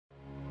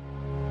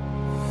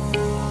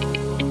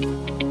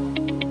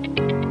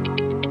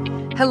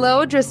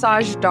Hello,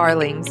 dressage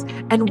darlings,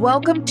 and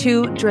welcome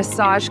to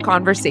Dressage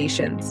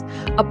Conversations,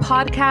 a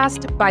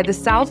podcast by the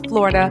South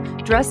Florida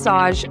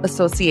Dressage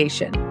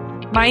Association.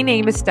 My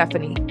name is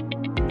Stephanie.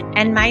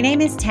 And my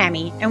name is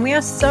Tammy, and we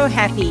are so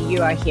happy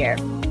you are here.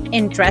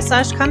 In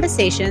Dressage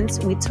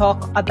Conversations, we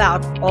talk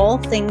about all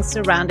things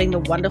surrounding the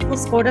wonderful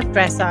sport of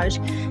dressage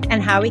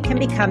and how we can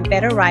become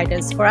better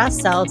riders for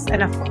ourselves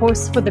and, of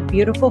course, for the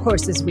beautiful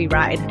horses we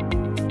ride.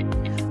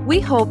 We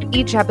hope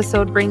each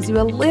episode brings you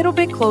a little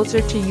bit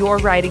closer to your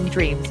riding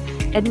dreams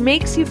and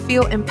makes you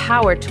feel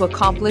empowered to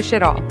accomplish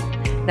it all.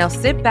 Now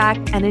sit back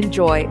and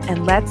enjoy,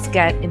 and let's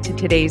get into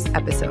today's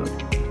episode.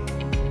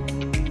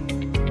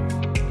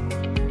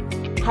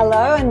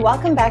 Hello and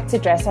welcome back to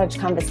Dressage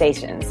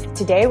Conversations.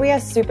 Today we are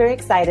super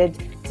excited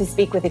to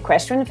speak with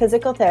equestrian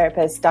physical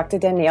therapist Dr.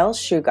 Danielle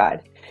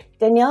Shugard.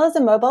 Danielle is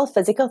a mobile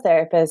physical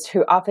therapist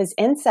who offers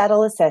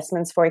in-saddle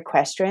assessments for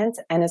equestrians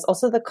and is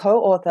also the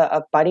co-author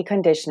of Body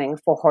Conditioning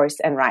for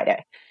Horse and Rider.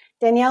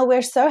 Danielle,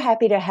 we're so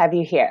happy to have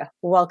you here.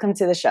 Welcome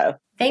to the show.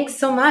 Thanks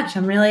so much.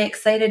 I'm really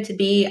excited to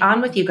be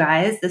on with you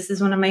guys. This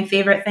is one of my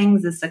favorite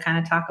things, is to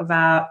kind of talk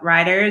about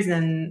riders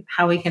and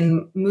how we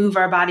can move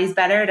our bodies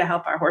better to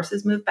help our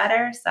horses move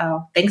better.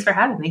 So thanks for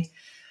having me.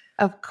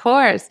 Of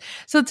course.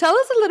 So tell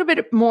us a little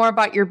bit more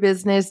about your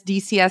business,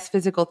 DCS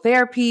Physical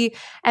Therapy,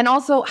 and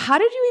also how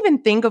did you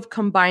even think of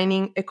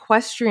combining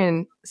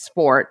equestrian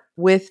sport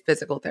with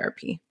physical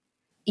therapy?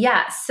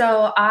 Yeah,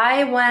 so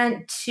I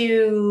went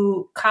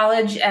to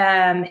college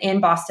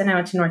in Boston. I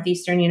went to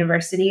Northeastern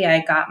University.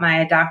 I got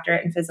my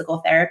doctorate in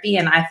physical therapy,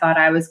 and I thought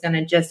I was going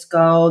to just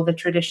go the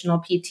traditional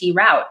PT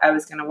route. I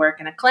was going to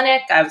work in a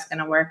clinic. I was going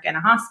to work in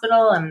a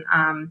hospital. And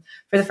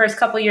for the first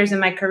couple of years in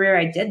my career,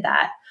 I did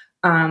that.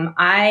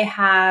 I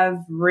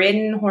have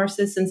ridden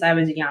horses since I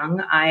was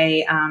young.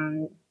 I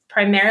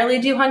primarily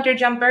do hunter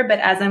jumper, but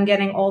as I'm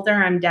getting older,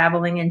 I'm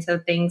dabbling into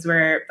things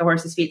where the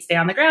horse's feet stay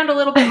on the ground a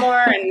little bit more,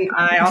 and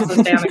I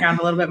also stay on the ground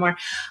a little bit more.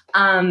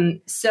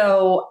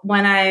 So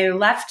when I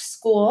left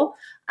school,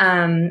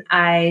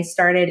 I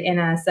started in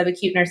a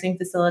subacute nursing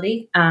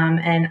facility,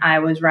 and I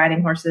was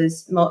riding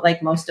horses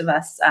like most of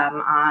us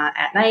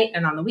at night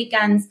and on the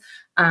weekends.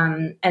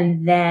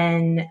 And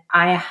then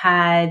I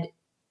had,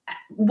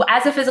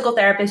 as a physical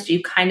therapist,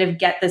 you kind of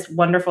get this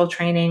wonderful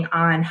training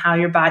on how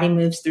your body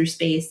moves through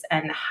space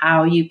and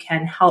how you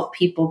can help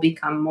people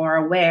become more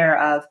aware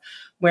of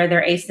where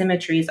their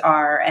asymmetries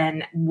are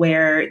and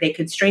where they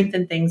could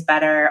strengthen things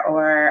better.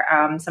 Or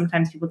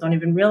sometimes people don't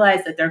even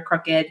realize that they're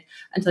crooked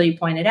until you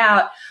point it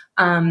out.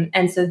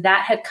 And so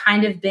that had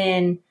kind of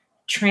been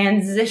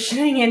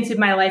transitioning into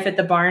my life at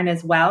the barn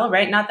as well,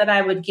 right? Not that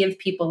I would give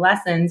people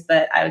lessons,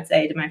 but I would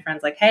say to my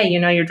friends, like, hey,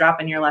 you're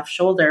dropping your left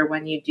shoulder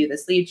when you do the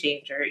sleeve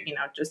change, or,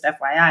 just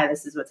FYI,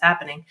 this is what's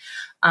happening.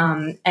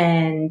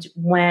 And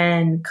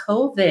when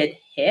COVID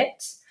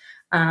hit,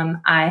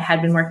 I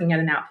had been working at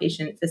an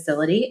outpatient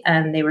facility,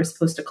 and they were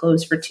supposed to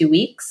close for 2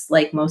 weeks,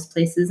 like most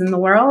places in the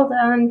world.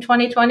 In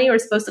 2020, were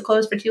supposed to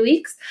close for 2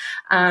 weeks.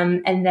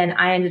 And then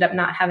I ended up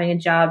not having a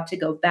job to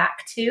go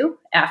back to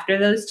after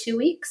those 2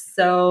 weeks.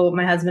 So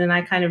my husband and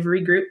I kind of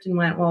regrouped and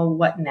went, well,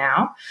 what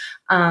now?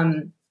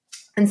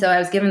 And so I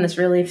was given this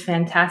really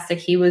fantastic,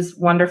 he was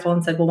wonderful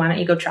and said, well, why don't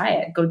you go try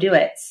it? Go do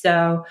it.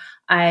 So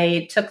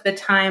I took the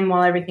time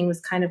while everything was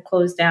kind of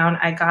closed down.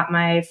 I got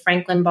my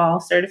Franklin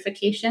ball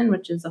certification,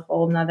 which is a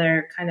whole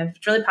nother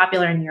it's really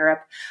popular in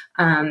Europe.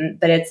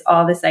 But it's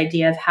all this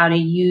idea of how to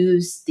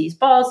use these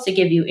balls to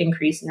give you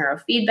increased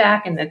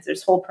neurofeedback. And there's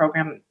this whole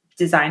program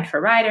designed for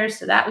riders.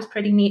 So that was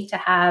pretty neat to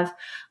have.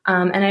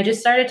 And I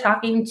just started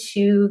talking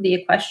to the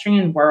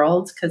equestrian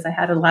world because I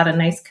had a lot of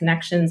nice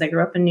connections. I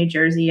grew up in New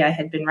Jersey. I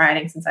had been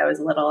riding since I was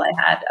little. I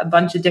had a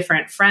bunch of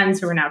different friends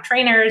who were now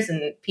trainers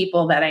and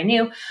people that I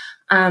knew.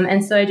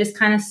 And so I just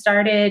kind of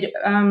started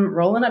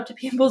rolling up to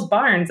people's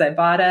barns. I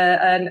bought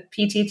a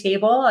PT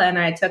table and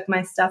I took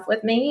my stuff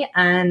with me,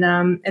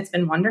 and it's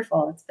been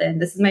wonderful.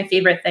 This is my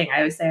favorite thing. I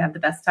always say I have the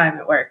best time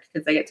at work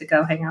because I get to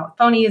go hang out with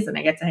ponies and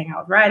I get to hang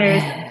out with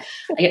riders. And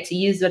I get to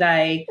use what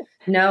I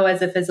know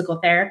as a physical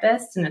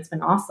therapist, and it's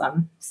been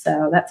awesome.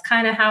 So that's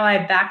kind of how I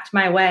backed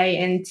my way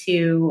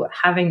into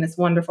having this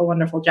wonderful,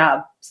 wonderful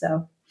job.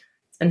 So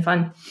it's been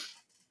fun.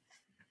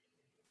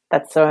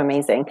 That's so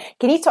amazing.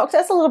 Can you talk to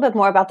us a little bit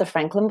more about the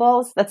Franklin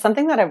balls? That's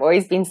something that I've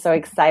always been so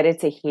excited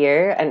to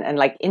hear and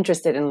like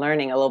interested in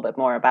learning a little bit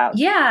more about.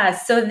 Yeah.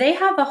 So they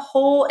have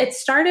it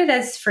started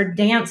as for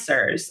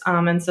dancers.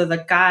 And so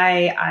the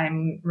guy,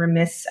 I'm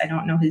remiss, I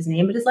don't know his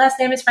name, but his last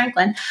name is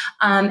Franklin.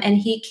 And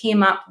he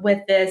came up with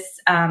this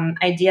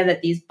idea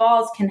that these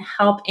balls can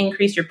help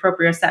increase your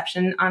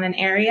proprioception on an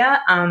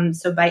area.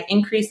 So by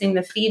increasing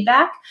the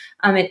feedback,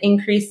 it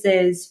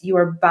increases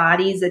your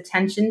body's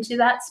attention to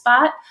that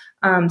spot.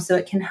 So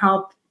it can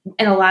help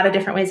in a lot of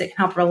different ways. It can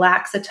help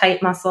relax a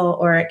tight muscle,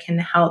 or it can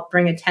help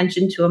bring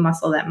attention to a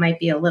muscle that might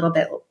be a little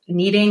bit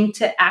needing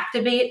to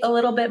activate a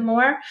little bit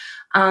more.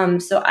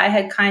 So I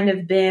had kind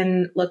of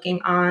been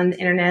looking on the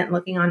internet,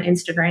 looking on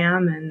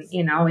Instagram, and,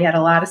 we had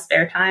a lot of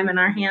spare time in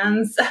our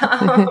hands.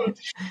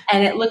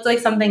 And it looked like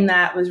something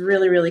that was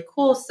really, really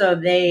cool. So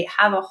they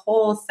have a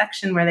whole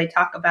section where they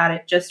talk about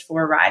it just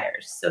for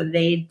riders. So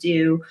they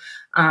do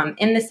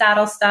in the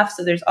saddle stuff.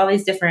 So there's all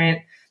these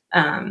different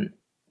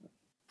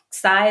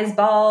size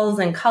balls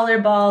and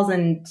color balls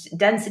and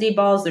density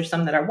balls. There's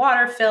some that are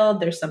water filled.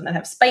 There's some that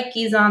have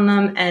spikies on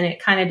them. And it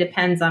kind of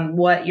depends on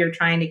what you're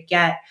trying to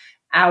get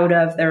out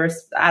of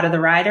the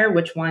rider,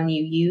 which one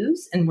you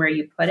use and where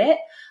you put it.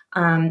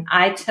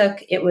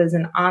 It was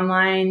an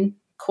online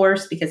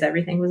course because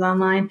everything was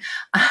online.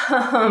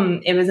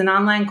 It was an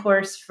online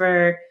course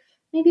for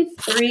maybe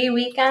 3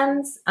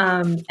 weekends.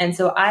 And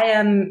so I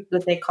am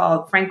what they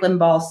call Franklin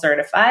Ball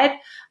certified.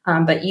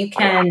 But you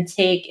can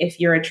take, if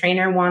you're a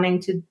trainer wanting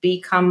to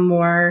become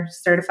more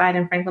certified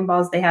in Franklin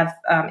balls, they have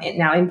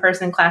now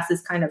in-person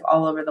classes kind of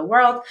all over the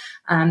world.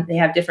 They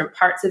have different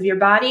parts of your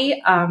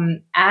body.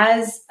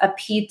 As a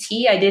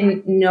PT, I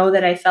didn't know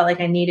that I felt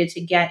like I needed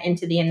to get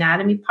into the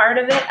anatomy part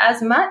of it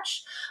as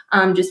much,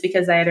 just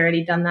because I had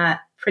already done that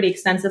pretty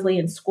extensively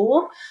in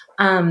school.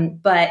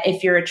 But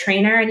if you're a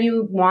trainer and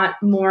you want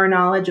more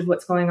knowledge of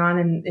what's going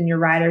on in your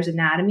rider's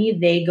anatomy,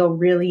 they go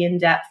really in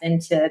depth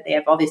they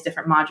have all these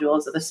different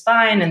modules of the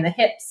spine and the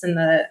hips and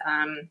the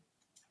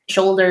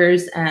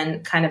shoulders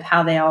and kind of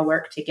how they all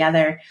work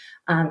together.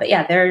 But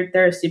yeah,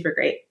 they're a super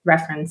great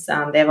reference.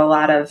 They have a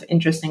lot of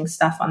interesting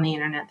stuff on the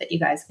internet that you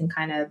guys can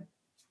kind of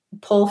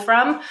pull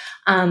from.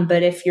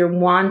 But if you're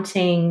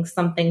wanting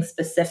something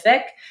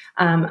specific,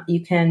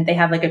 they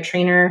have like a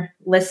trainer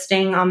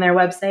listing on their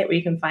website where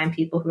you can find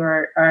people who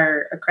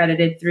are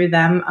accredited through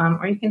them,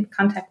 or you can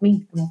contact me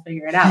and we'll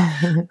figure it out.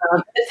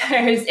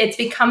 It's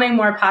becoming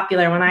more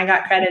popular. When I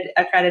got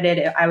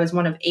accredited, I was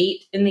one of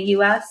 8 in the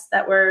US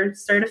that were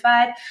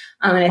certified.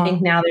 And I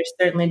think now there's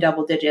certainly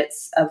double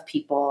digits of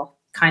people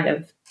kind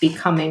of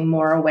becoming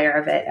more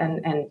aware of it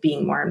and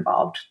being more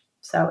involved.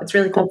 So it's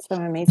really cool. That's so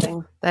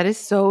amazing. That is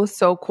so,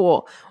 so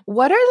cool.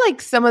 What are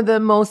like some of the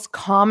most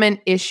common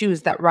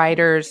issues that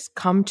riders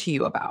come to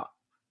you about?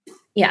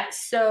 Yeah.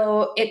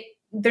 So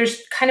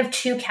there's kind of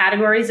 2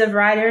 categories of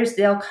riders.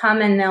 They'll come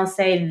and they'll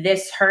say,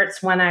 this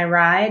hurts when I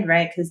ride,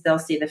 right? Because they'll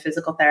see the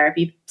physical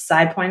therapy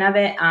side point of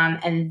it.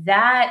 And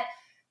that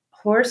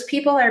horse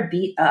people are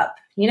beat up.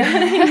 You know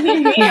what I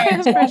mean?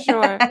 Yes, for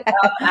sure.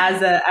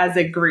 As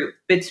a group,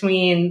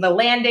 between the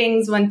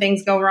landings when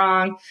things go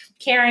wrong,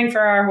 caring for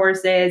our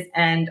horses,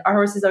 and our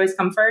horses always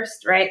come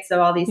first, right?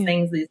 So all these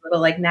things, these little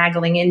like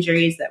nagging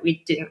injuries that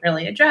we didn't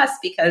really address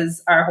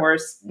because our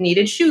horse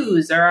needed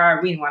shoes, or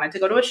we wanted to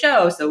go to a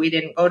show, so we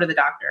didn't go to the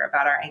doctor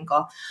about our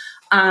ankle.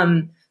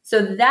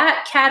 So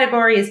that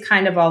category is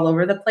kind of all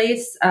over the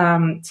place.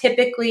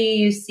 Typically,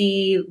 you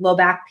see low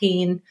back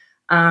pain,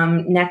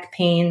 neck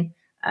pain,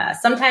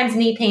 sometimes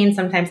knee pain,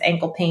 sometimes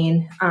ankle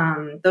pain.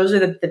 Those are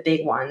the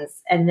big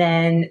ones. And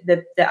then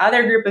the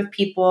other group of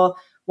people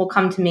will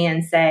come to me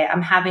and say,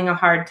 I'm having a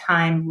hard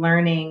time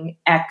learning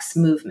X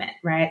movement,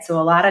 right? So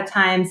a lot of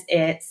times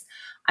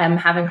I'm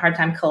having a hard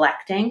time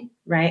collecting,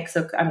 right?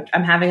 So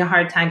I'm having a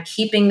hard time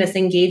keeping this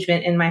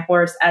engagement in my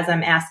horse as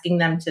I'm asking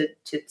them to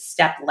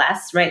step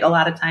less, right? A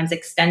lot of times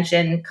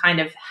extension kind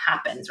of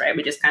happens, right?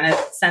 We just kind of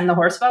send the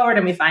horse forward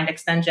and we find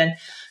extension.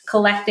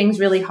 Collecting's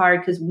really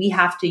hard because we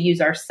have to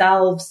use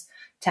ourselves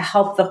to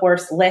help the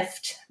horse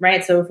lift,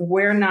 right? So if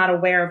we're not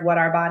aware of what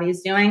our body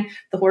is doing,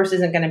 the horse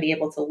isn't going to be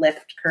able to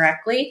lift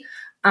correctly.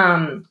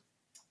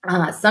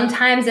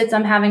 Sometimes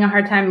I'm having a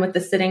hard time with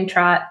the sitting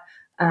trot.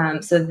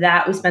 So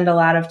that we spend a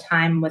lot of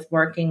time with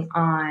working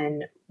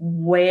on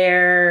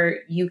where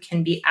you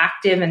can be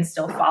active and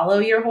still follow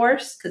your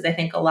horse. Because I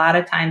think a lot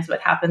of times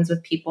what happens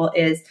with people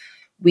is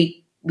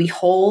we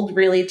hold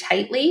really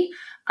tightly,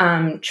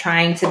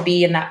 trying to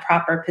be in that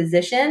proper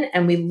position,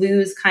 and we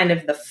lose kind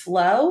of the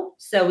flow.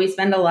 So we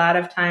spend a lot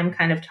of time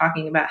kind of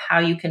talking about how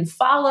you can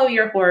follow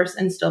your horse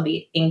and still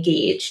be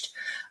engaged.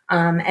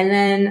 And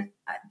then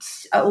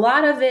a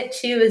lot of it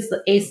too is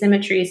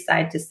asymmetry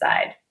side to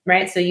side.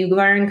 Right. So you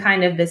learn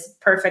kind of this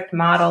perfect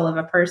model of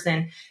a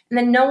person, and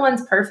then no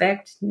one's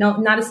perfect. No,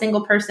 not a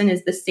single person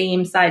is the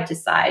same side to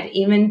side.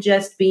 Even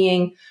just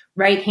being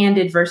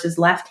right-handed versus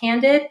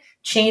left-handed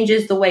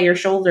changes the way your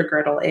shoulder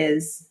girdle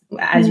is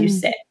as you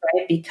sit,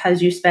 right? Because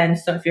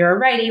so if you're a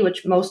righty,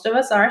 which most of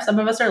us are, some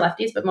of us are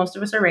lefties, but most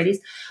of us are righties,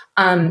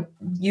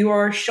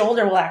 your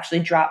shoulder will actually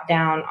drop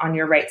down on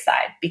your right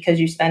side because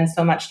you spend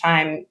so much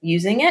time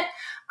using it.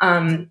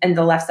 And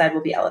the left side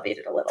will be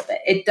elevated a little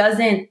bit. It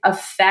doesn't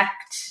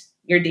affect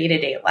your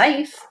day-to-day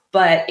life,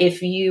 but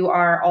if you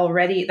are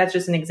already, that's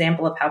just an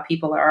example of how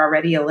people are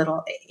already a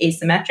little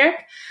asymmetric.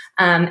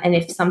 And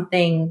if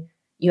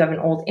you have an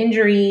old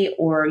injury,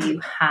 or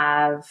you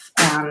have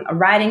a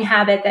riding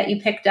habit that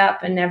you picked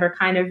up and never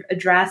kind of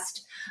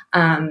addressed,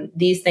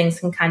 these things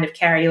can kind of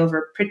carry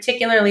over,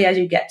 particularly as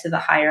you get to the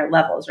higher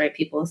levels, right?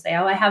 People will say,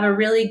 oh, I have a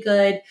really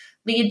good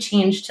lead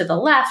change to the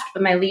left,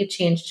 but my lead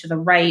change to the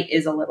right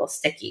is a little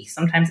sticky.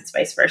 Sometimes it's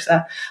vice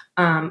versa.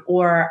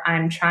 Or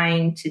I'm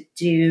trying to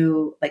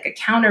do like a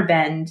counter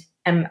bend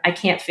and I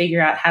can't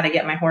figure out how to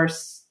get my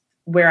horse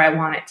where I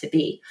want it to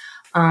be.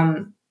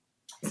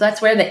 So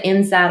that's where the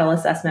in-saddle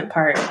assessment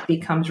part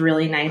becomes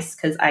really nice,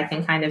 because I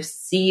can kind of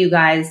see you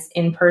guys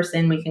in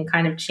person. We can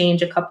kind of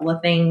change a couple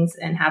of things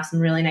and have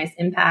some really nice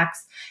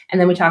impacts. And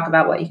then we talk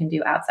about what you can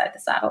do outside the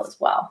saddle as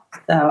well.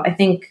 So I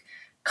think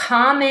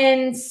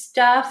common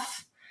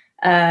stuff,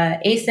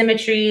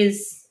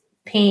 asymmetries,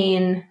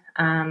 pain,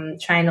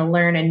 trying to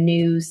learn a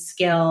new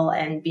skill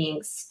and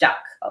being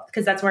stuck,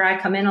 because that's where I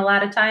come in a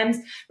lot of times,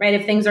 right?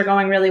 If things are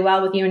going really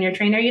well with you and your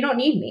trainer, you don't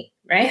need me,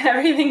 right?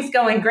 Everything's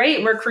going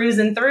great. We're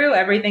cruising through.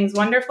 Everything's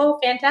wonderful.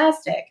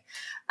 Fantastic.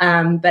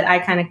 But I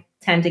kind of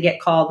tend to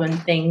get called when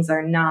things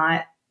are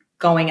not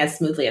going as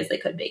smoothly as they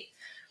could be.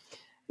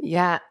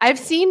 Yeah. I've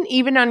seen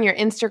even on your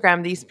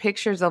Instagram, these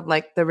pictures of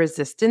like the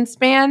resistance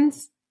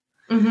bands.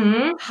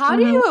 Mm-hmm. How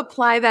do you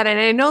apply that? And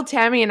I know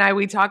Tammy and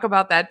we talk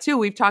about that too.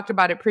 We've talked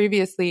about it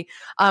previously.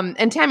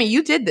 And Tammy,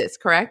 you did this,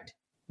 correct?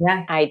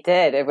 Yeah, I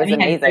did. It was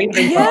amazing.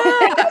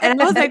 Yeah.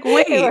 And I was like,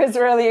 wait. It was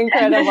really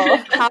incredible.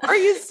 How are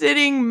you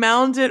sitting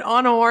mounted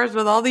on a horse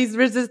with all these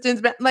resistance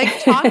bands?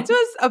 Like, talk to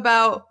us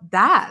about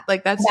that.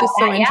 Like, that's just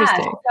so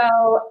interesting.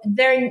 So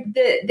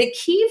the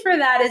key for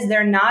that is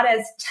they're not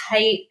as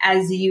tight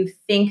as you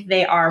think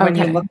they are when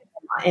you look at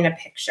them in a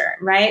picture,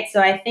 right? So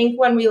I think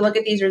when we look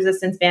at these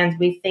resistance bands,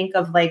 we think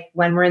of like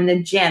when we're in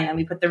the gym and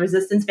we put the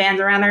resistance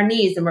bands around our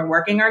knees and we're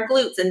working our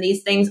glutes, and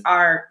these things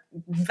are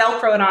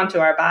Velcroed onto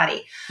our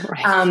body.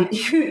 Right.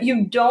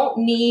 You don't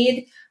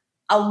need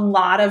a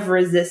lot of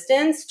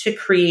resistance to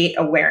create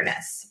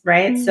awareness,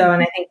 right? Mm-hmm. So,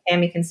 and I think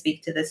Tammy can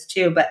speak to this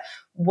too, but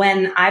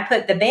when I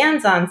put the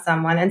bands on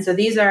someone, and so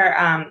these are,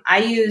 I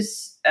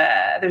use,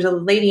 there's a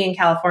lady in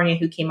California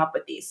who came up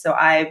with these. So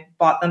I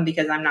bought them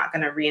because I'm not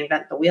going to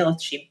reinvent the wheel.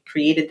 She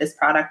created this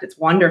product. It's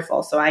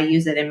wonderful. So I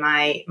use it in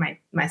my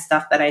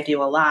stuff that I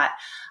do a lot.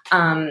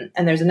 And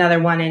there's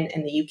another one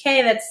in the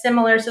UK that's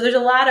similar. So there's a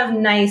lot of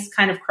nice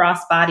kind of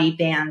crossbody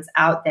bands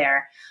out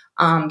there.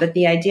 But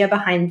the idea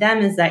behind them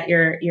is that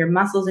your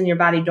muscles in your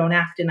body don't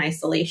act in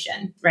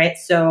isolation, right?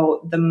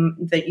 So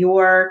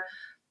your,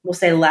 we'll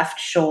say left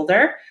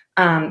shoulder,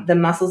 the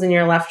muscles in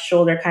your left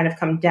shoulder kind of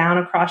come down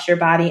across your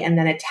body and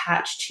then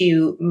attach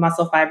to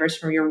muscle fibers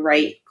from your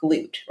right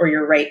glute or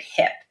your right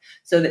hip.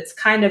 So that's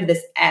kind of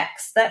this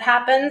X that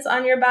happens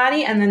on your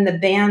body. And then the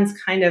bands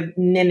kind of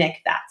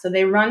mimic that. So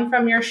they run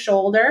from your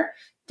shoulder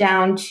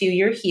down to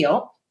your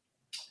heel.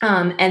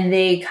 And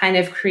they kind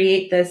of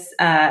create this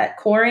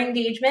core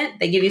engagement.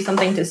 They give you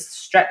something to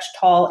stretch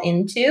tall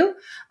into.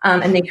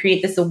 And they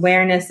create this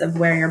awareness of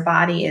where your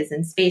body is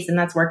in space. And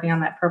that's working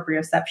on that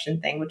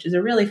proprioception thing, which is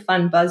a really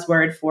fun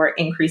buzzword for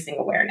increasing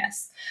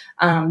awareness.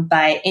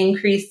 By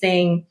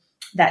increasing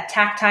that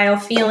tactile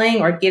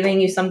feeling or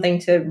giving you something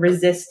to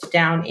resist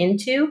down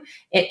into,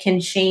 it can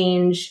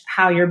change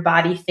how your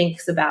body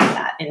thinks about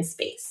that in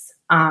space.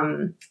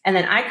 And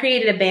then I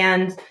created a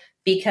band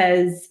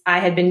because I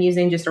had been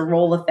using just a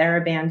roll of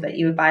TheraBand that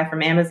you would buy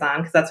from Amazon,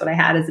 because that's what I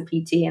had as a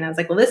PT. And I was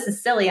like, well, this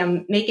is silly.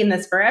 I'm making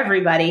this for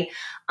everybody.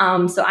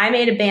 So I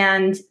made a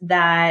band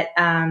that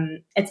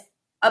it's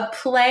a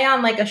play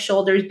on like a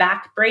shoulders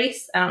back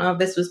brace. I don't know if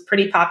this was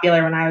pretty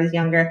popular when I was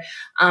younger,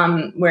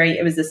 where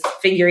it was this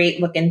figure 8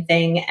 looking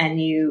thing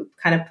and you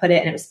kind of put it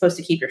and it was supposed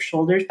to keep your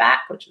shoulders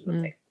back, which is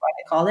like why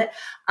they called it.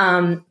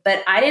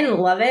 But I didn't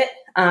love it.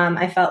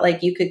 I felt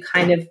like you could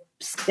kind of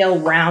still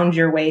round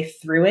your way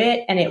through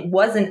it. And it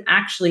wasn't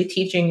actually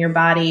teaching your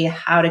body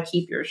how to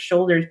keep your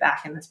shoulders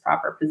back in this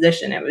proper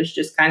position. It was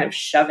just kind of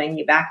shoving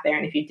you back there.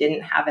 And if you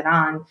didn't have it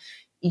on,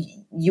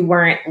 you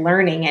weren't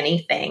learning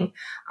anything.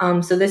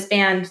 So this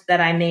band that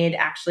I made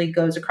actually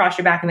goes across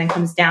your back and then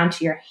comes down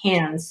to your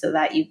hands so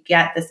that you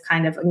get this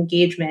kind of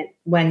engagement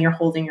when you're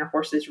holding your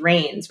horse's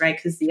reins, right?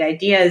 Because the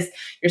idea is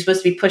you're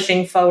supposed to be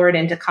pushing forward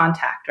into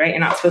contact, right? You're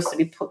not supposed to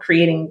be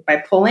creating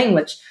by pulling,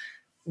 which,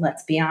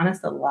 let's be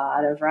honest, a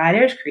lot of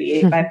riders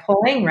create by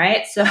pulling,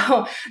 right?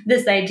 So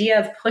this idea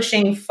of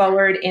pushing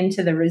forward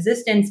into the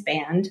resistance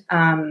band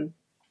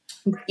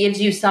gives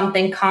you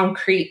something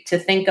concrete to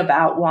think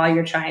about while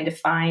you're trying to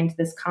find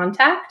this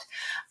contact.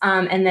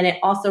 And then it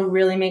also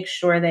really makes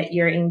sure that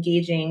you're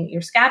engaging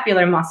your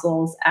scapular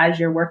muscles as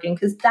you're working,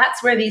 because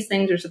that's where these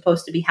things are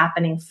supposed to be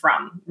happening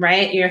from,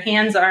 right? Your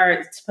hands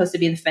are supposed to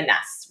be the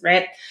finesse,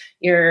 right?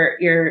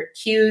 Your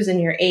cues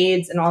and your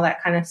aids and all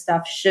that kind of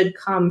stuff should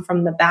come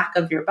from the back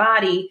of your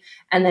body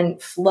and then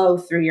flow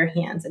through your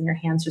hands, and your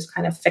hands just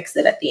kind of fix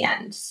it at the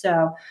end.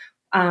 So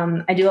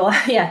I do a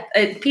lot. Yeah.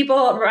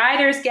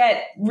 Riders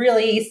get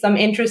really some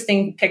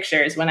interesting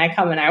pictures when I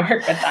come and I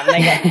work with them. They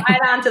get tied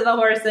onto the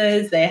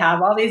horses. They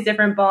have all these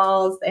different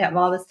balls. They have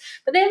all this,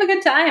 but they have a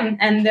good time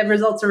and the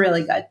results are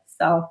really good.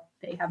 So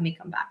they have me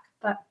come back.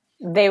 But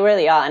they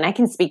really are. And I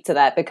can speak to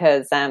that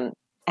because I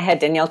had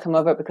Danielle come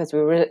over because we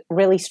were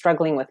really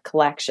struggling with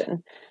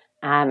collection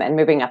and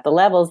moving up the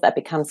levels. That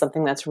becomes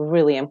something that's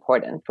really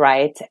important,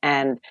 right?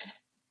 And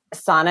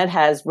Sonnet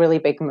has really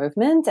big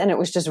movement, and it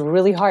was just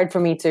really hard for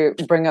me to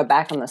bring her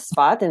back on the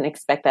spot and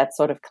expect that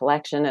sort of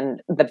collection.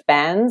 And the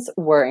bands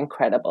were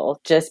incredible.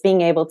 Just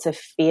being able to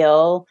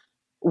feel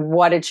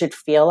what it should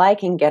feel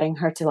like and getting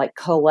her to like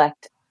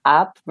collect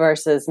up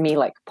versus me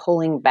like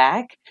pulling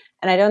back.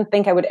 And I don't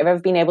think I would ever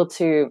have been able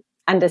to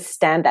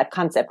understand that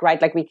concept,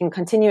 right? Like we can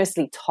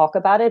continuously talk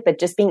about it, but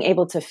just being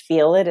able to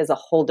feel it is a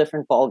whole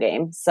different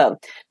ballgame. So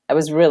that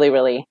was really,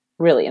 really,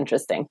 really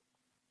interesting.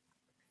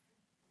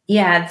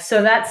 Yeah.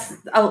 So that's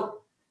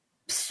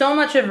so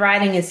much of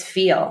riding is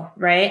feel,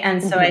 right?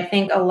 And so I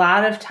think a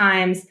lot of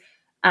times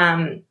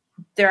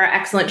there are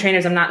excellent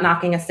trainers. I'm not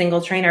knocking a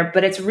single trainer,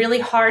 but it's really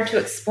hard to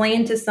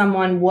explain to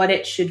someone what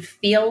it should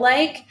feel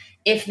like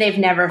if they've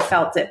never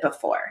felt it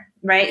before,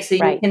 right? So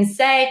you can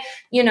say,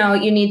 you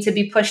need to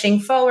be pushing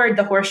forward.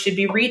 The horse should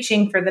be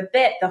reaching for the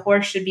bit. The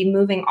horse should be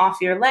moving off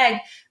your leg.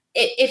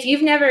 If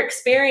you've never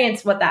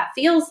experienced what that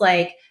feels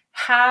like,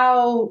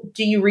 how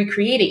do you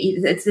recreate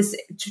it? It's this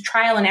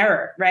trial and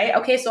error, right?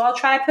 Okay, so I'll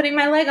try putting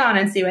my leg on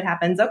and see what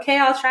happens. Okay,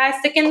 I'll try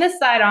sticking this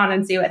side on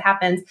and see what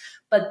happens.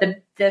 But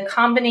the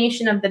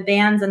combination of the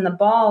bands and the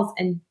balls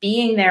and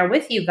being there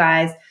with you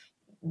guys,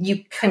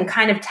 you can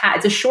kind of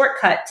it's a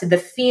shortcut to the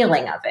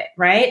feeling of it,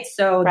 right?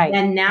 So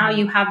then now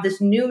you have this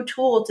new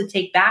tool to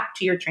take back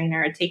to your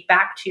trainer, or take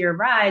back to your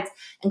rides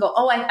and go,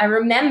 oh, I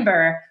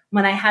remember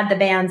when I had the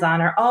bands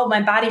on, or, oh,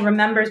 my body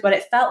remembers what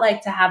it felt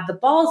like to have the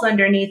balls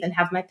underneath and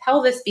have my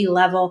pelvis be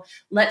level.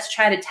 Let's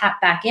try to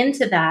tap back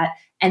into that.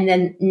 And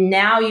then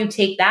now you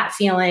take that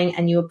feeling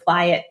and you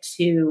apply it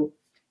to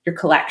your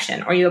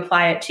collection, or you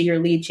apply it to your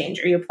lead change,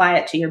 or you apply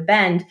it to your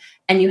bend,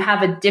 and you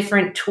have a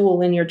different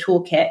tool in your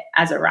toolkit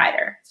as a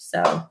rider.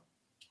 So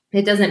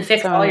it doesn't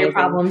fix all your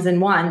problems in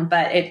one,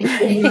 but it's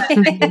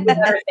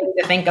another thing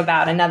to think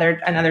about,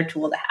 another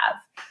tool to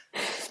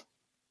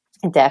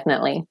have.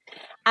 Definitely.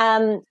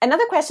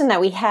 Another question that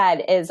we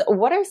had is,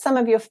 what are some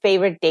of your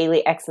favorite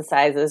daily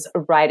exercises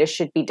riders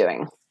should be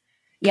doing?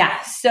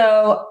 Yeah.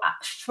 So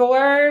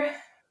for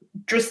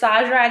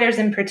dressage riders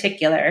in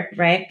particular,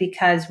 right?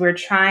 Because we're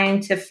trying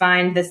to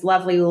find this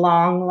lovely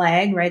long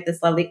leg, right?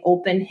 This lovely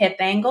open hip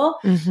angle.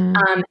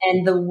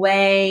 And the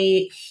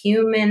way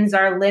humans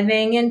are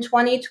living in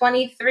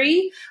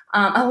 2023,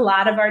 a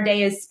lot of our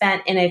day is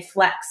spent in a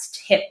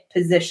flexed hip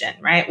position,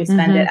 right? We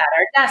spend it at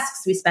our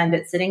desks. We spend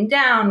it sitting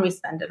down. We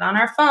spend it on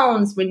our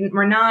phones.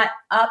 We're not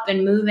up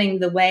and moving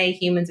the way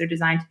humans are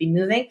designed to be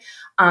moving.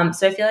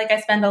 So I feel like I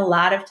spend a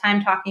lot of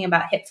time talking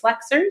about hip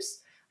flexors.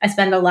 I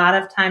spend a lot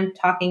of time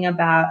talking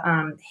about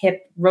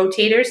hip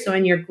rotators, so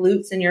in your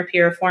glutes and your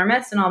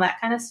piriformis and all that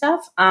kind of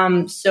stuff.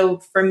 So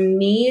for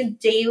me,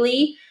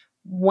 daily,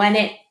 when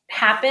it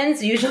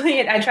happens,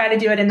 usually I try to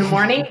do it in the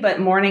morning,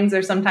 but mornings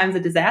are sometimes a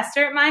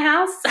disaster at my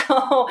house.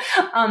 So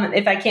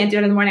if I can't do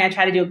it in the morning, I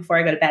try to do it before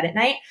I go to bed at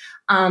night.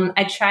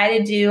 I try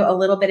to do a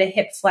little bit of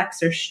hip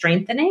flexor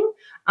strengthening.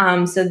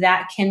 So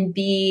that can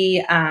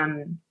be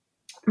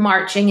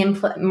marching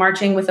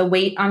with a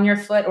weight on your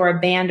foot or a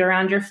band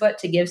around your foot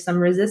to give some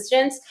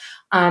resistance.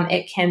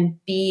 It can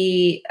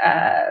be,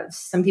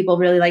 some people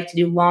really like to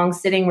do long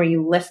sitting, where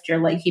you lift your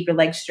leg, keep your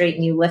leg straight,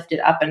 and you lift it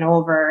up and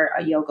over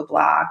a yoga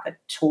block, a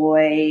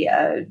toy,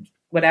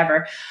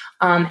 whatever.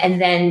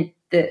 And then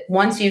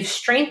once you've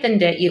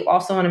strengthened it, you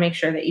also want to make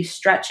sure that you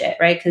stretch it,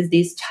 right? Because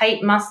these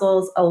tight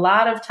muscles, a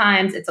lot of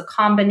times it's a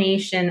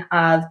combination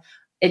of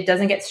it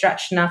doesn't get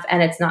stretched enough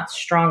and it's not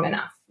strong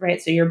enough. Right.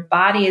 So your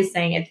body is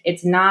saying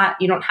it's not,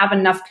 you don't have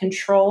enough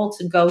control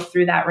to go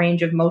through that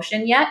range of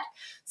motion yet.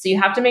 So you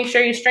have to make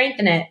sure you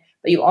strengthen it,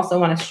 but you also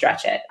want to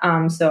stretch it.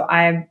 So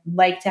I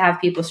like to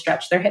have people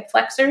stretch their hip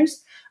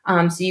flexors.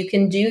 So you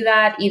can do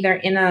that either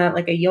in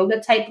a yoga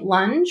type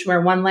lunge,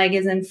 where one leg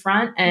is in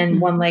front and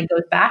one leg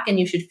goes back, and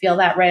you should feel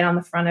that right on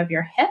the front of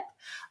your hip.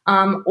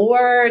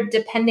 Or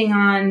depending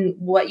on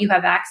what you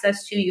have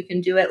access to, you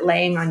can do it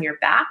laying on your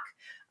back.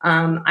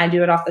 I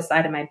do it off the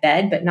side of my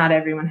bed, but not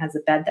everyone has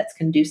a bed that's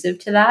conducive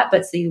to that.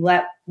 But so you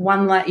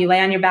lay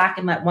on your back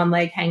and let one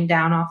leg hang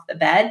down off the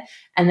bed,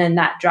 and then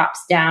that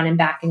drops down and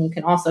back, and you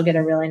can also get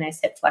a really nice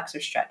hip flexor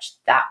stretch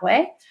that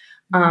way.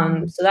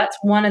 So that's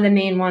one of the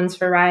main ones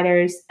for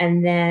riders.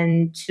 And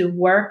then to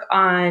work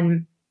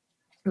on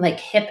like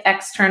hip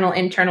external,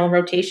 internal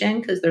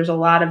rotation, because there's a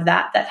lot of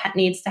that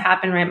needs to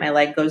happen, right? My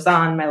leg goes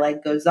on, my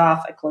leg goes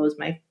off, I close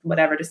my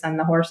whatever to send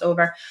the horse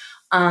over.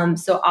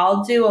 So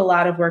I'll do a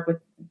lot of work with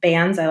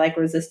bands. I like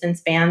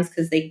resistance bands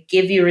because they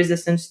give you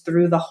resistance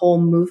through the whole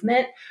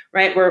movement,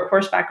 right? We're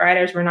horseback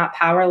riders. We're not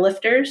power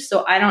lifters.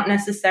 So I don't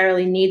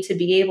necessarily need to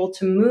be able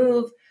to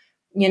move,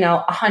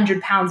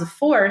 100 pounds of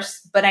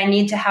force, but I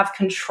need to have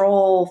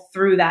control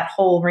through that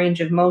whole range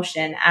of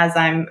motion as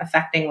I'm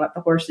affecting what the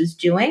horse is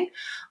doing.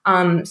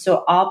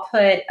 So I'll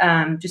put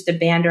just a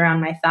band around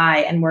my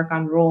thigh and work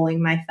on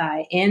rolling my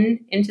thigh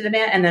into the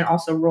band, and then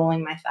also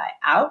rolling my thigh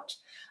out.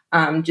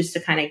 Just to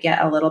kind of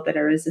get a little bit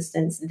of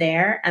resistance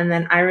there. And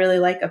then I really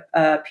like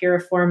a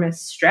piriformis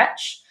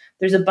stretch.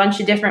 There's a bunch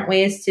of different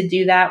ways to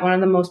do that. One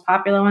of the most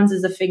popular ones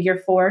is a figure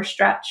 4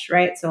 stretch,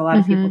 right? So a lot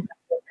of people have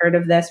heard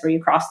of this, where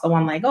you cross the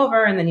one leg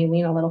over and then you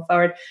lean a little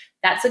forward.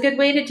 that's a good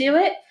way to do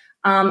it.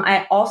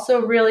 I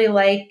also really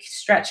like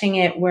stretching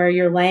it where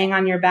you're laying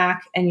on your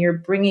back and you're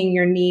bringing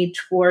your knee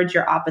towards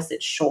your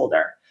opposite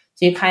shoulder.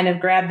 So you kind of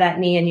grab that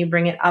knee and you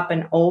bring it up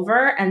and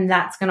over, and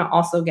that's going to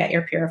also get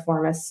your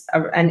piriformis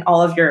and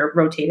all of your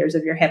rotators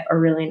of your hip a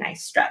really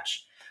nice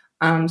stretch.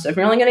 So if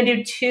you're only going to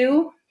do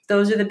 2,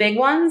 those are the big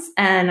ones.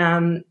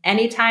 And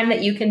anytime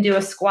that you can do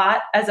a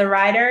squat as a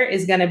rider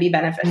is going to be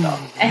beneficial.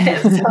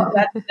 And so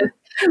that's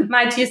just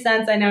my 2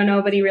 cents. I know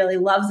nobody really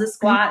loves the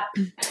squat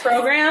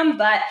program,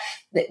 but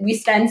we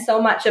spend so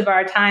much of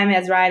our time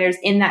as riders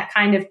in that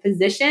kind of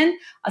position.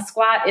 A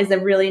squat is a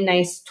really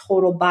nice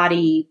total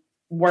body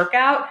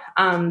workout.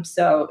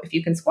 So if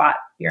you can squat,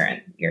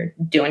 you're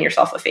doing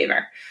yourself a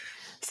favor.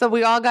 So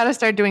we all got to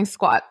start doing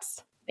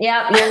squats.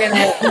 Yeah, you're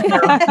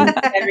gonna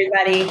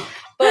everybody.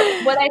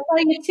 But what I tell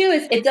you too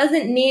is it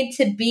doesn't need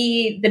to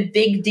be the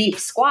big deep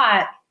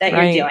squat that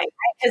you're doing.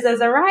 Because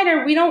as a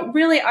rider, we don't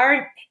really,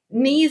 our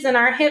knees and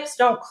our hips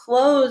don't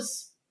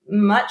close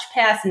much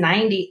past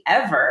 90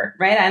 ever,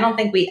 right? I don't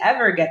think we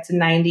ever get to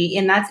 90,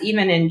 and that's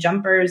even in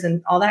jumpers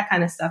and all that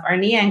kind of stuff. Our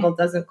knee angle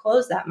doesn't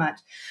close that much.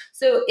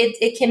 So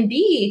it can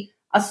be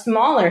a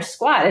smaller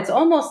squat. It's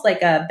almost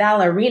like a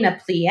ballerina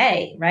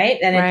plie, right?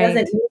 And it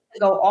doesn't need to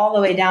go all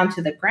the way down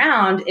to the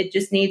ground. It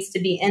just needs to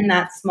be in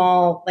that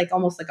small, like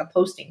almost like a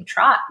posting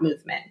trot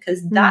movement,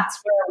 because that's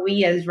where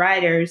we as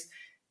riders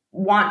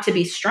want to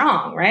be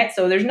strong, right?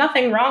 So there's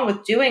nothing wrong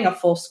with doing a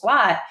full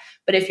squat,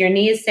 but if your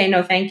knees say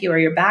no thank you, or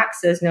your back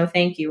says no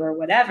thank you, or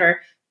whatever,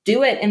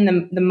 do it in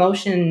the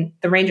motion,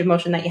 the range of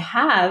motion that you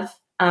have.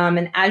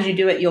 And as you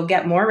do it, you'll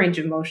get more range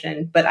of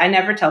motion. But I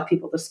never tell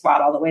people to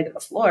squat all the way to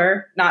the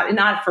floor,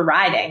 not for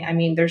riding. I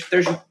mean, there's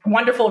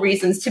wonderful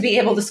reasons to be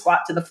able to squat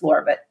to the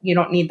floor, but you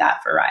don't need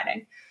that for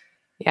riding.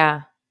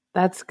 Yeah,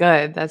 that's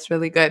good. That's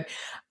really good.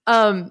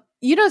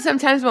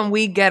 Sometimes when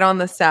we get on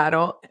the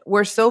saddle,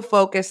 we're so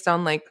focused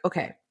on like,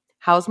 okay,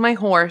 how's my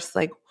horse?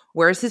 Like,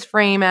 where's his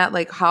frame at?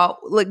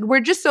 We're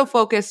just so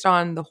focused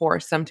on the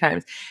horse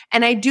sometimes.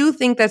 And I do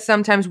think that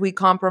sometimes we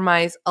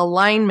compromise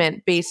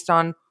alignment based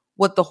on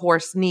what the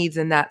horse needs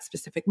in that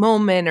specific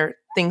moment or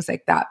things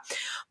like that.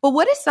 But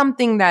what is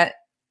something that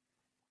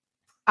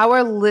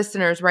our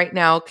listeners right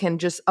now can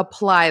just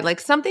apply, like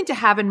something to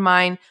have in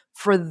mind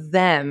for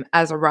them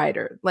as a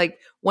rider? Like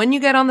when you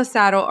get on the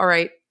saddle, all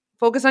right,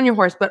 focus on your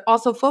horse, but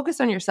also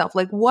focus on yourself.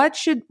 Like what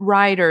should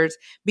riders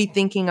be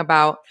thinking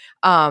about,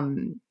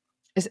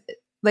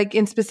 like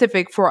in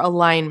specific for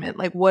alignment?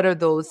 Like what are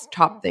those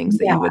top things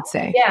that you would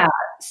say? Yeah.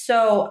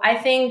 So I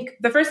think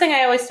the first thing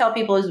I always tell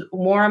people is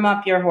warm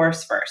up your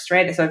horse first,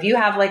 right? So if you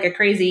have like a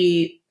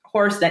crazy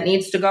horse that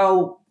needs to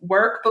go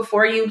work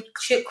before you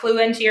clue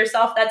into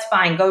yourself, that's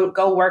fine.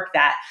 Go work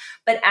that.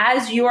 But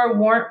as you are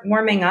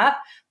warming up,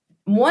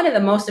 one of the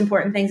most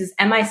important things is,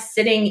 am I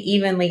sitting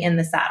evenly in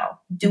the saddle?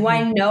 Do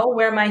I know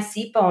where my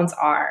seat bones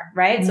are?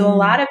 Right. So a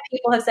lot of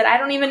people have said, I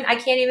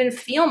can't even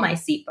feel my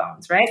seat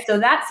bones. Right. So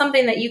that's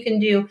something that you can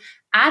do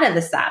out of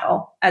the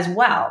saddle as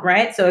well.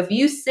 Right. So if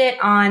you sit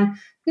on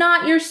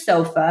not your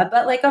sofa,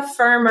 but like a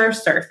firmer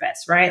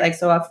surface, right? Like,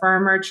 so a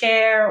firmer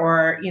chair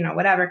or,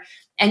 whatever.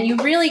 And you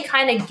really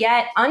kind of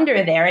get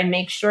under there and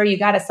make sure you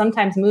got to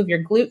sometimes move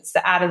your glutes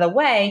out of the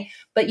way,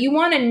 but you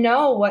want to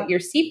know what your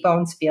seat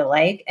bones feel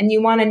like. And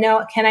you want to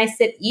know, can I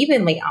sit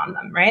evenly on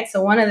them, right?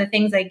 So one of the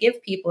things I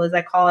give people is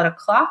I call it a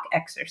clock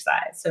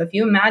exercise. So if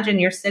you imagine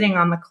you're sitting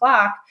on the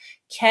clock,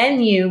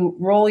 can you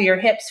roll your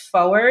hips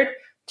forward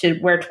to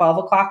where 12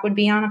 o'clock would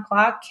be on a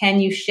clock?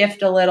 Can you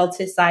shift a little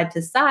to side?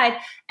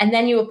 And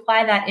then you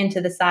apply that into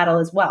the saddle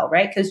as well,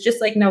 right? Because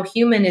just like no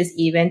human is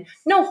even,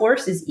 no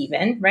horse is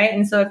even, right?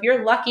 And so if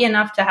you're lucky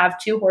enough to have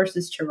 2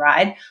 horses to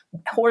ride,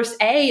 horse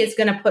A is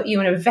going to put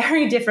you in a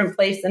very different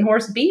place than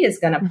horse B is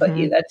going to put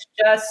you. That's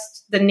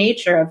just the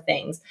nature of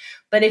things.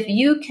 But if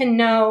you can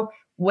know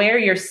where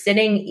you're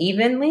sitting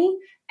evenly,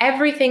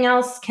 everything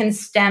else can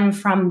stem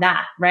from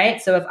that,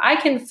 right? So if I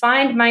can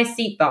find my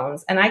seat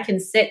bones and I can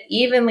sit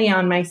evenly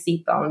on my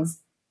seat bones,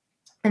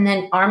 and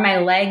then are my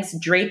legs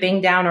draping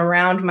down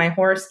around my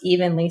horse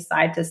evenly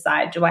side to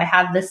side? Do I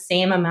have the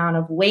same amount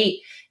of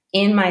weight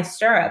in my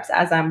stirrups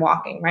as I'm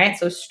walking, right?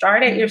 So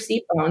start at your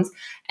seat bones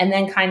and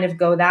then kind of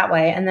go that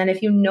way. And then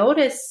if you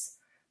notice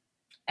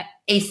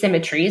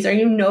asymmetries or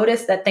you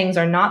notice that things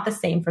are not the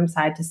same from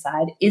side to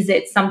side, is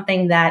it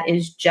something that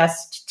is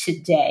just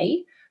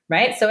today?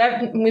 Right?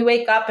 So we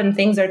wake up and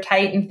things are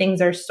tight and things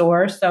are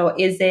sore. So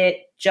is it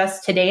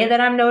just today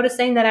that I'm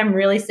noticing that I'm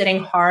really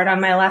sitting hard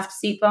on my left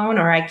seat bone,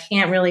 or I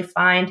can't really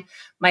find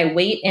my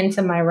weight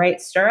into my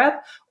right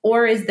stirrup?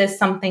 Or is this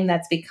something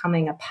that's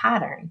becoming a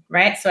pattern?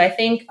 Right? So I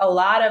think a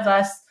lot of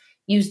us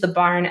use the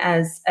barn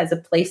as a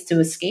place to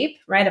escape,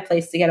 right? A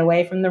place to get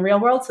away from the real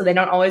world. So they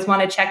don't always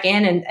want to check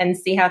in and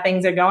see how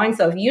things are going.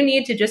 So if you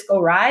need to just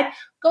go ride.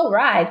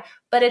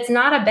 But it's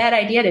not a bad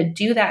idea to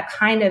do that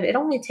kind of,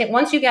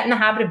 once you get in the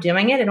habit of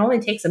doing it, it only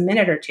takes a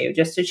minute or two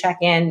just to check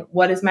in.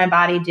 What is my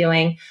body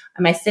doing?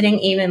 Am I sitting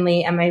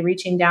evenly? Am I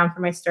reaching down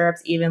for my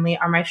stirrups evenly?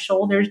 Are my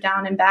shoulders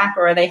down and back,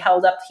 or are they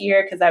held up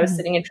here because I was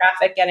sitting in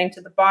traffic getting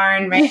to the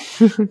barn, right?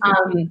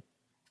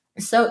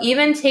 So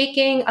even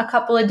taking a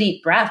couple of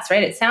deep breaths,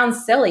 right? It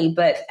sounds silly,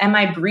 but am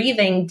I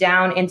breathing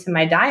down into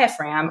my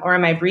diaphragm, or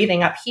am I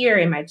breathing up here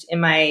in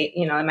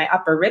my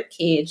upper rib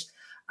cage?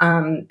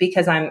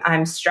 Because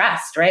I'm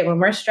stressed, right? When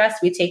we're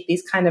stressed, we take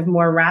these kind of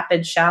more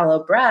rapid,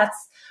 shallow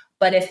breaths.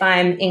 But if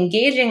I'm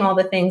engaging all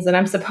the things that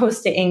I'm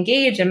supposed to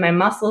engage and my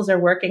muscles are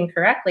working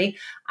correctly,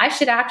 I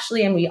should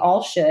actually, and we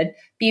all should,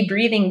 be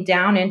breathing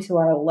down into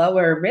our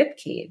lower rib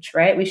cage,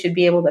 right? We should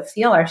be able to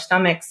feel our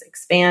stomachs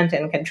expand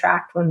and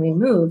contract when we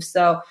move.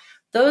 So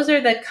those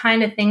are the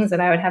kind of things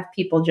that I would have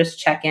people just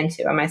check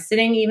into. Am I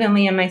sitting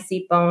evenly in my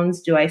seat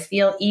bones? Do I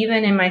feel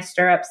even in my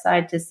stirrups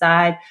side to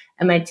side?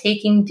 Am I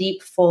taking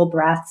deep, full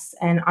breaths?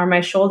 And are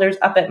my shoulders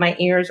up at my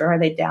ears, or are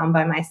they down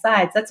by my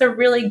sides? That's a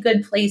really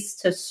good place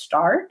to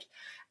start.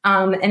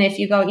 And if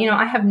you go,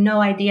 I have no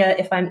idea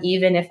if I'm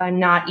even, if I'm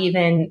not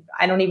even,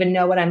 I don't even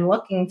know what I'm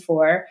looking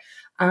for.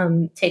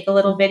 Take a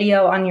little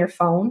video on your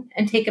phone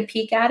and take a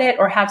peek at it,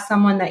 or have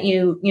someone that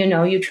you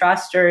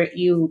trust, or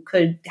you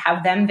could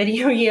have them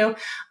video you.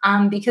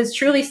 Because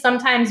truly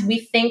sometimes we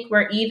think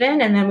we're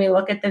even, and then we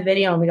look at the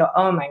video and we go,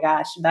 oh my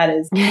gosh, that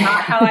is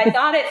not how I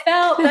thought it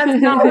felt.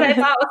 That's not what I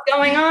thought was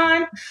going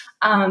on.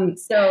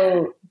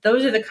 So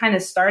those are the kind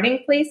of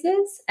starting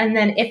places. And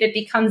then if it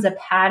becomes a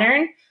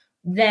pattern,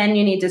 then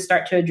you need to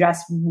start to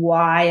address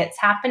why it's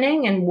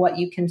happening and what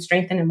you can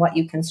strengthen and what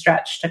you can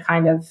stretch to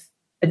kind of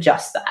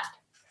adjust that.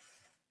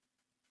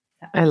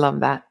 I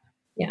love that.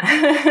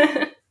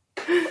 Yeah.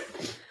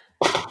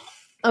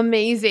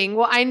 Amazing.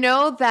 Well, I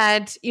know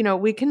that,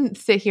 we can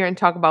sit here and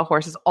talk about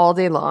horses all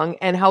day long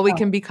and how we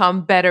can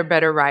become better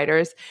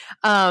riders.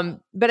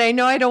 But I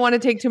know I don't want to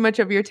take too much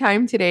of your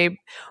time today.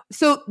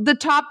 So the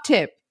top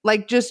tip,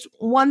 like just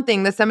one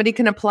thing that somebody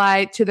can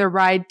apply to their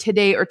ride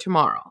today or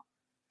tomorrow.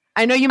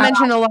 I know you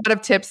mentioned a lot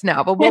of tips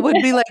now, but what would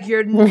be like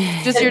your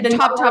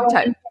top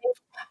tip?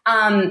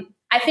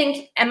 I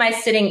think, am I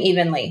sitting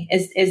evenly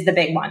is the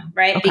big one,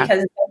 right? Okay.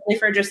 Because especially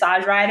for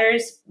dressage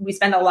riders, we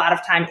spend a lot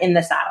of time in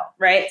the saddle,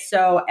 right?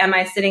 So am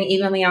I sitting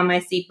evenly on my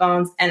seat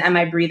bones, and am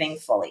I breathing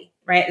fully,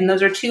 right? And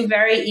those are two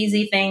very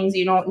easy things.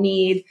 You don't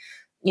need,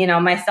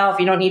 myself,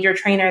 you don't need your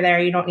trainer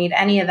there. You don't need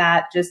any of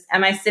that. Just,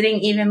 am I sitting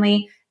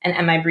evenly, and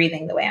am I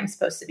breathing the way I'm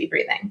supposed to be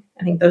breathing?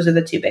 I think those are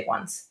the two big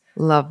ones.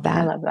 Love that.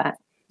 I love that.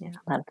 Yeah.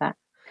 Love that.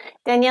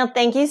 Danielle,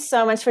 thank you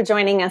so much for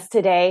joining us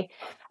today.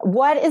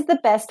 What is the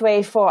best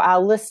way for our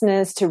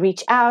listeners to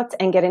reach out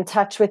and get in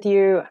touch with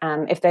you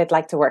if they'd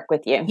like to work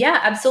with you? Yeah,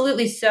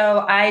 absolutely.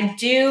 So I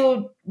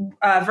do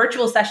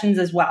virtual sessions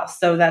as well.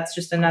 So that's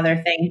just another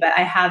thing. But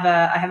I have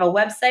a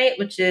website,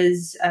 which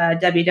is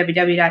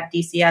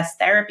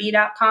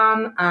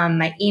www.dcstherapy.com.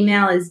 My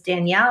email is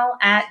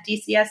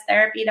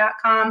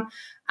danielle@dcstherapy.com.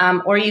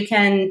 Or you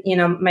can,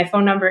 my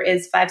phone number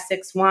is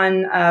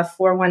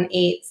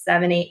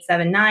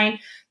 561-418-7879.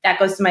 That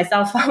goes to my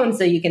cell phone.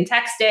 So you can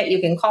text it, you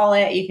can call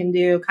it, you can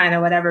do kind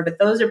of whatever. But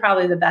those are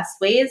probably the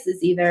best ways,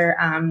 is either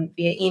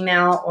via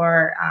email,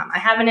 or I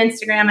have an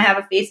Instagram, I have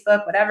a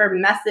Facebook, whatever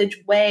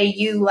message way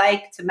you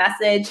like to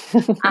message.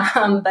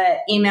 But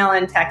email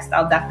and text,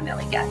 I'll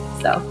definitely get.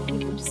 So you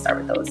can just start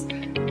with those.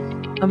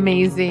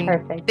 Amazing.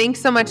 Perfect.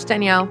 Thanks so much,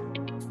 Danielle.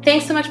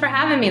 Thanks so much for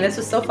having me. This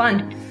was so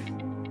fun.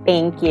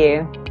 Thank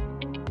you.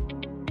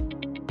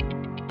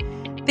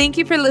 Thank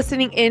you for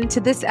listening in to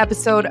this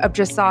episode of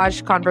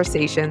Dressage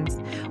Conversations.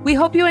 We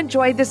hope you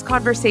enjoyed this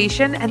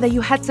conversation and that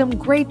you had some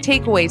great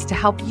takeaways to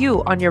help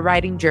you on your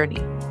riding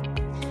journey.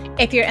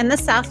 If you're in the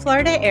South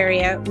Florida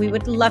area, we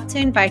would love to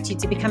invite you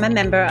to become a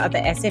member of the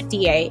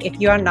SFDA if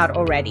you are not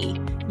already.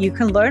 You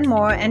can learn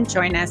more and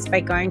join us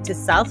by going to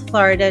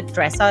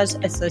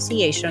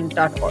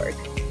southfloridadressageassociation.org.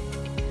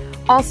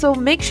 Also,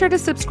 make sure to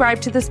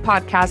subscribe to this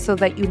podcast so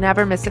that you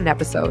never miss an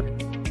episode.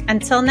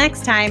 Until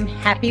next time,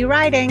 happy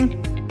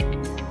riding!